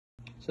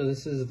So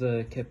this is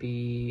the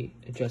Keppi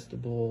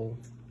adjustable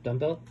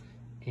dumbbell,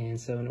 and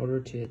so in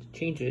order to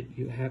change it,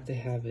 you have to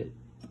have it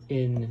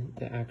in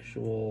the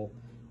actual,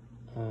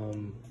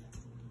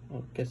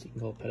 I guess you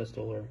can call it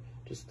pedestal or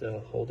just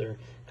a holder,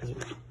 because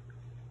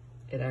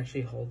it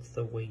actually holds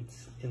the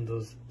weights in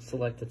those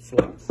selected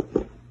slots.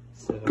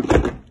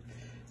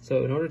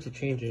 So in order to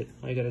change it,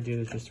 all you gotta do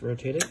is just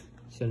rotate it.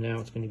 So now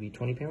it's going to be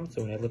 20 pounds.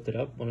 So when I lift it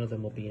up, one of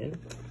them will be in.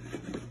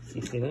 So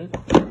you see that?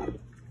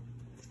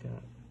 It's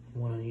got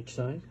one on each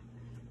side.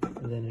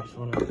 And then I just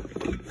want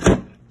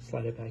to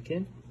slide it back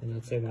in. And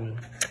let's say I want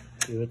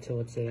to do it till,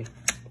 let's say,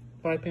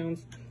 5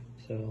 pounds.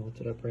 So I'll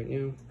lift it up right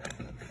now.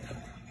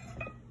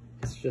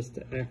 It's just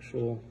the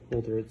actual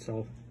holder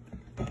itself.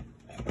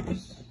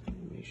 Just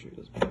make sure it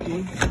goes back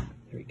in. There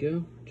we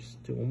go.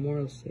 Just do one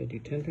more. Let's say I do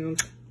 10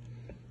 pounds.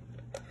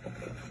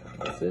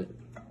 That's it.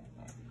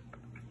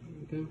 There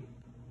we go.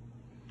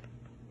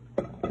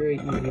 Very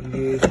easy to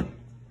use.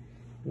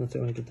 Once I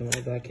want to get them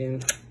all back in,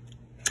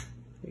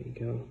 there you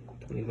go,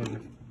 25.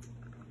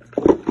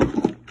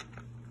 There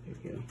you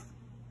go,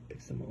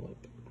 picks them all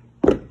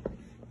up.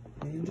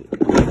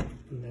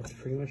 And that's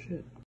pretty much it.